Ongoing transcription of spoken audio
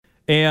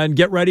And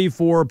get ready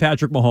for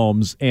Patrick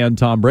Mahomes and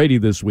Tom Brady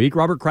this week.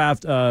 Robert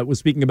Kraft was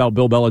speaking about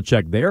Bill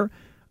Belichick there.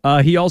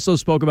 He also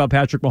spoke about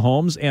Patrick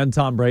Mahomes and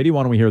Tom Brady.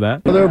 Why don't we hear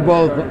that? They're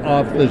both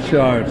off the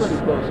charts.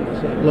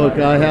 Look,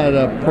 I had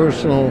a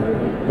personal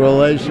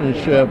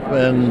relationship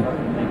and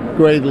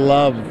great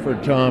love for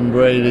Tom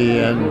Brady,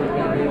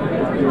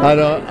 and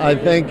I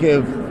think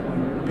if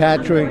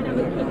Patrick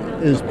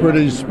is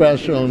pretty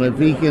special, and if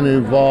he can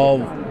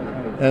evolve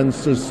and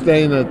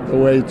sustain it the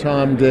way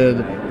Tom did,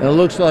 and it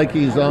looks like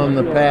he's on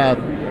the path,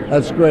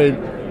 that's great.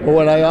 But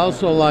what I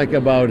also like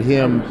about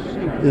him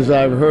is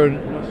I've heard,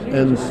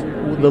 and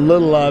the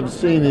little I've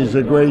seen, he's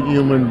a great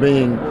human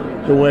being.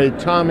 The way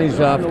Tommy's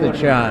off the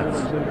charts.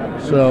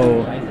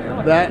 So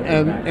that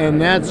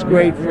and that's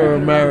great for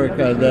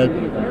America,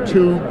 that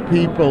two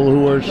people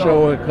who are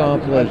so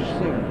accomplished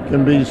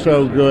can be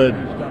so good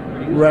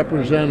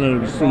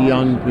representatives to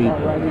young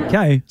people.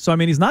 Okay, so I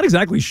mean, he's not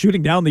exactly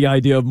shooting down the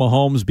idea of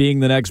Mahomes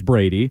being the next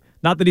Brady.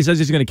 Not that he says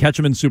he's going to catch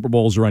him in Super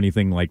Bowls or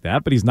anything like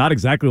that, but he's not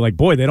exactly like,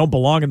 boy, they don't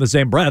belong in the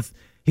same breath.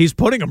 He's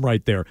putting them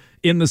right there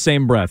in the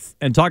same breath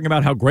and talking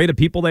about how great of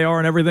people they are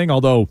and everything,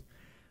 although,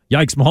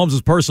 yikes,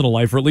 Mahomes' personal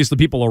life, or at least the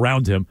people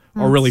around him,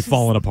 are really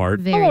falling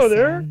apart. Hello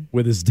there.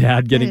 With his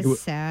dad getting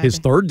his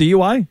third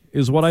DUI,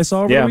 is what I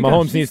saw. Yeah,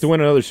 Mahomes needs to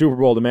win another Super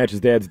Bowl to match his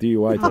dad's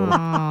DUI total.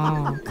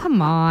 Oh,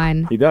 come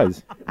on. He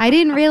does. I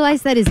didn't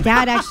realize that his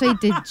dad actually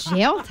did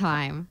jail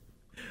time.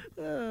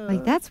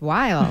 Like, that's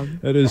wild.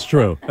 That is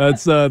true.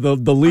 That's the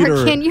leader.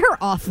 Arkin, you're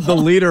awful. The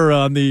leader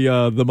on the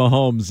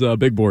Mahomes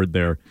big board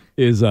there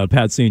is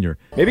Pat Sr.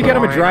 Maybe get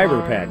him a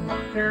driver, Pat.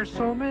 There's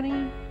so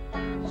many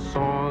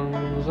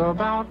songs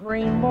about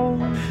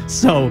rainbows.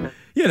 So,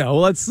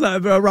 let's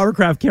Robert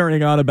Kraft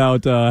carrying on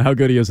about how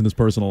good he is in his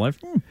personal life.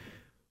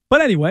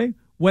 But anyway,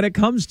 when it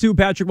comes to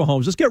Patrick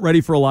Mahomes, just get ready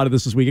for a lot of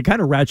this week. It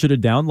kind of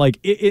ratcheted down. Like,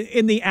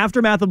 in the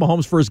aftermath of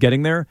Mahomes first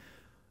getting there,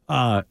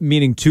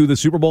 meaning to the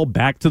Super Bowl,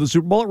 back to the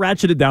Super Bowl, it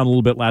ratcheted down a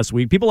little bit last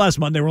week. People last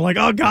Monday were like,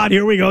 oh, God,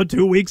 here we go,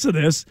 2 weeks of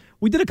this.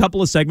 We did a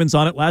couple of segments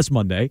on it last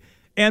Monday,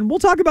 and we'll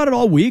talk about it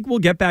all week. We'll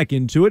get back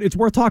into it. It's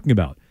worth talking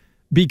about.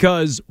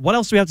 Because what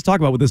else do we have to talk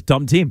about with this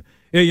dumb team?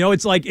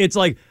 It's like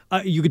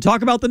you could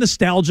talk about the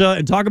nostalgia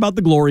and talk about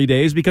the glory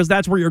days because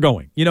that's where you're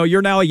going.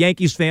 You're now a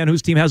Yankees fan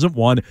whose team hasn't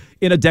won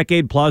in a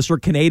decade plus, or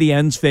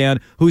Canadiens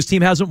fan whose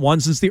team hasn't won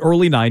since the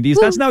early 90s.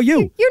 Well, that's now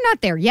you. You're not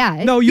there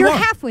yet. No, you're are.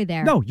 Halfway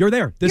there. No, you're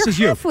there. This is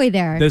you. Halfway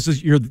there. This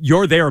is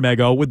you're there,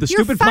 Mego, with the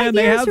stupid plan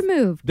they have.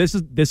 Removed. This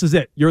is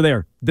it. You're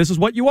there. This is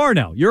what you are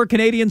now. You're a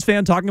Canadiens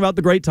fan talking about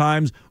the great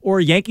times, or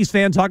a Yankees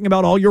fan talking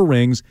about all your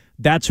rings.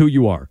 That's who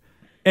you are.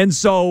 And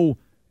so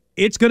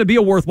it's going to be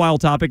a worthwhile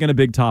topic and a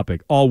big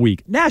topic all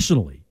week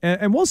nationally,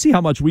 and we'll see how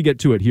much we get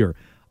to it here.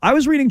 I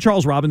was reading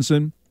Charles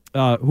Robinson,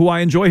 who I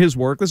enjoy his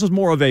work. This is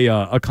more of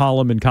a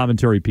column and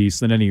commentary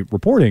piece than any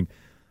reporting,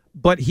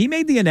 but he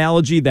made the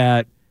analogy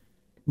that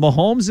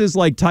Mahomes is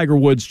like Tiger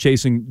Woods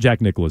chasing Jack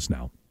Nicklaus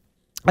now.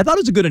 I thought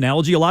it was a good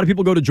analogy. A lot of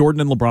people go to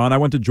Jordan and LeBron. I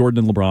went to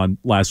Jordan and LeBron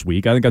last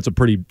week. I think that's a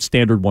pretty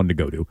standard one to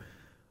go to.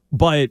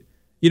 But,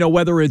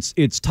 whether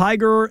it's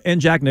Tiger and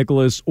Jack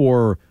Nicklaus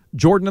or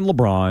Jordan and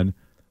LeBron,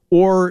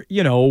 or,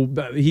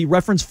 he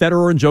referenced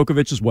Federer and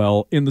Djokovic as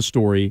well in the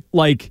story.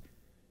 Like,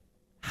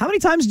 how many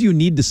times do you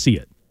need to see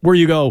it where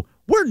you go,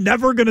 we're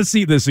never going to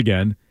see this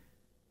again?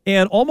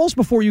 And almost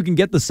before you can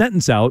get the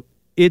sentence out,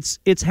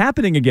 it's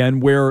happening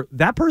again where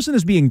that person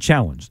is being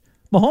challenged.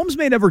 Mahomes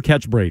may never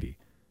catch Brady,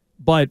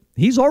 but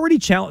he's already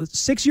challenged.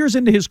 6 years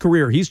into his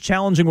career, he's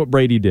challenging what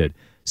Brady did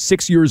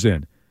 6 years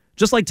in.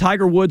 Just like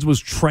Tiger Woods was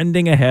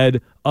trending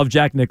ahead of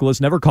Jack Nicklaus,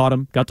 never caught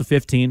him, got to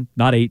 15,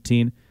 not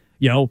 18.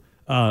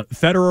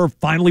 Federer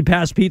finally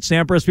passed Pete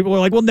Sampras. People are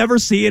like, we'll never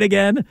see it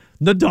again.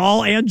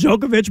 Nadal and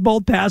Djokovic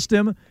both passed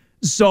him.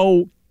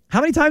 So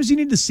how many times do you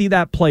need to see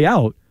that play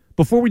out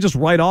before we just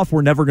write off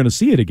we're never going to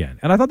see it again?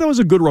 And I thought that was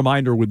a good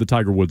reminder with the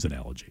Tiger Woods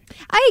analogy.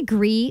 I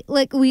agree.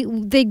 Like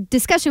the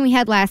discussion we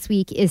had last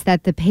week is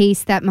that the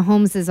pace that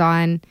Mahomes is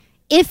on,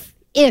 if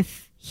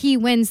he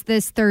wins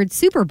this third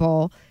Super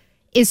Bowl,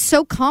 is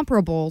so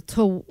comparable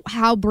to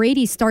how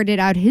Brady started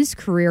out his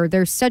career.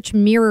 There's such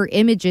mirror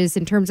images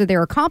in terms of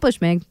their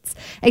accomplishments,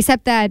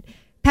 except that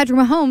Patrick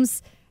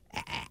Mahomes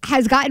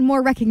has gotten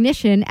more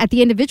recognition at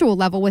the individual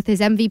level with his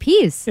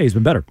MVPs. Yeah, he's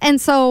been better.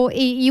 And so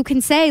you can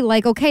say,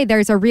 like, okay,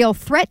 there's a real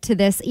threat to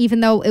this,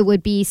 even though it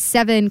would be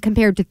 7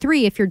 compared to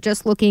 3 if you're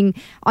just looking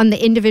on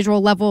the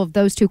individual level of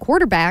those two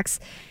quarterbacks.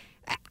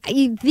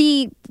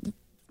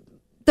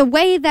 The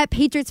way that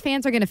Patriots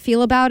fans are going to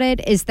feel about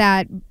it is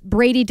that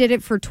Brady did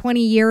it for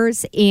 20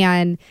 years,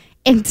 and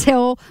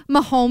until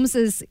Mahomes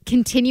is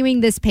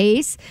continuing this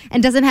pace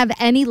and doesn't have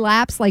any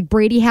lapse like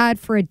Brady had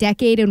for a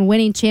decade in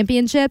winning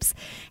championships,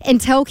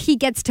 until he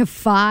gets to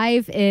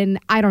 5 in,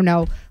 I don't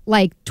know,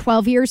 like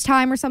 12 years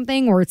time or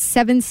something, or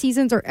 7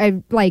 seasons, or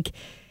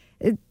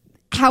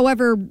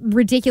however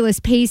ridiculous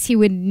pace he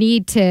would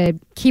need to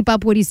keep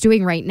up what he's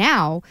doing right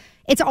now.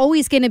 It's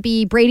always going to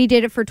be Brady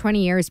did it for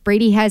 20 years.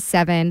 Brady has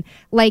 7.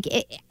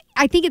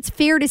 I think it's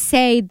fair to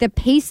say the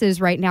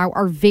paces right now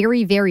are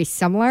very, very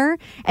similar.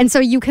 And so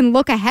you can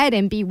look ahead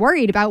and be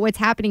worried about what's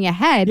happening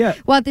ahead,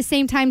 while at the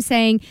same time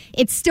saying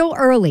it's still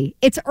early.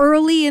 It's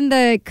early in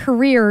the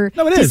career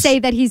to say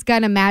that he's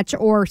going to match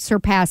or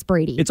surpass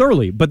Brady. It's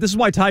early, but this is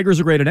why Tiger's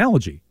a great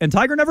analogy. And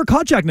Tiger never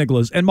caught Jack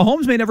Nicklaus, and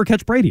Mahomes may never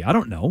catch Brady. I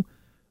don't know.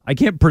 I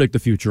can't predict the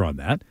future on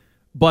that.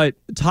 But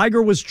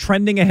Tiger was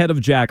trending ahead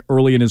of Jack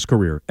early in his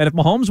career. And if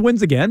Mahomes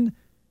wins again,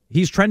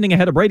 he's trending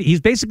ahead of Brady.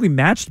 He's basically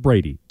matched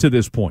Brady to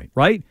this point,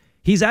 right?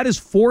 He's at his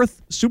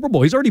 4th Super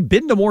Bowl. He's already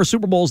been to more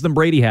Super Bowls than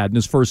Brady had in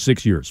his first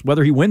 6 years.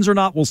 Whether he wins or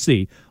not, we'll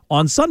see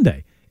on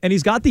Sunday. And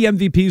he's got the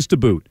MVPs to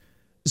boot.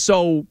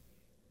 So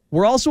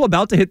we're also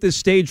about to hit this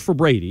stage for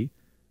Brady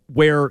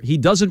where he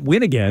doesn't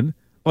win again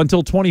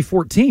until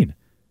 2014.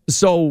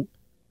 So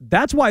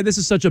that's why this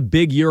is such a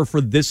big year for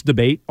this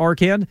debate,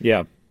 Arcand.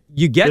 Yeah.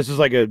 This is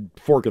like a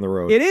fork in the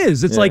road. It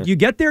is. It's like you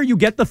get there, you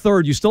get the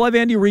third. You still have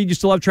Andy Reid. You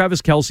still have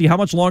Travis Kelce. How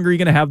much longer are you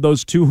going to have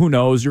those two? Who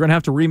knows? You're going to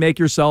have to remake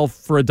yourself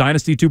for a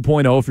Dynasty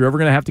 2.0 if you're ever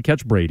going to have to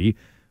catch Brady.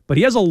 But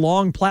he has a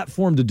long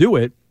platform to do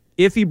it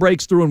if he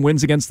breaks through and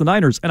wins against the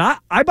Niners. And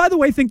I by the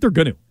way, think they're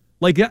going to.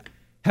 Like,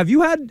 have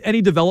you had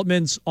any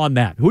developments on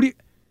that? Who do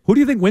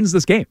you think wins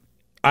this game?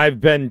 I've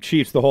been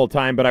Chiefs the whole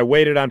time, but I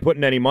waited on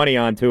putting any money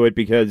onto it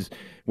because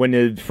when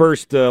the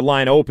first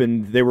line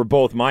opened, they were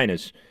both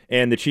minus.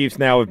 And the Chiefs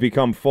now have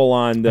become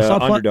full-on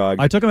underdog.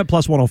 I took them at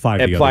plus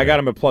 105. I got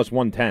them at plus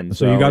 110.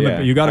 So you got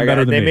them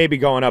better than me. They may be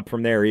going up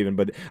from there even,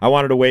 but I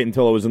wanted to wait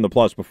until it was in the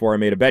plus before I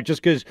made a bet.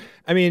 Just because,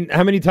 I mean,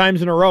 how many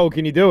times in a row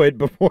can you do it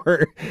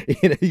before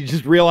you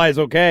just realize,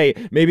 okay,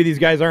 maybe these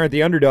guys aren't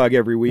the underdog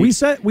every week. We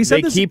said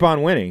they this, keep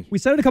on winning. We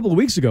said it a couple of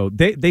weeks ago.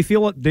 They feel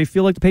like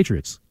the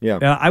Patriots.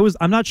 Yeah.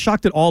 I'm not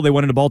shocked at all they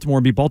went into Baltimore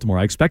and beat Baltimore.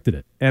 I expected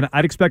it, and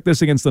I'd expect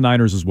this against the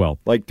Niners as well.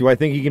 Like, do I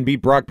think he can beat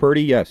Brock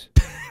Purdy? Yes.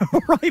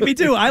 Right, me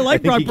too. I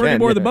like Brock Purdy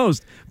more than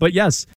most, but yes.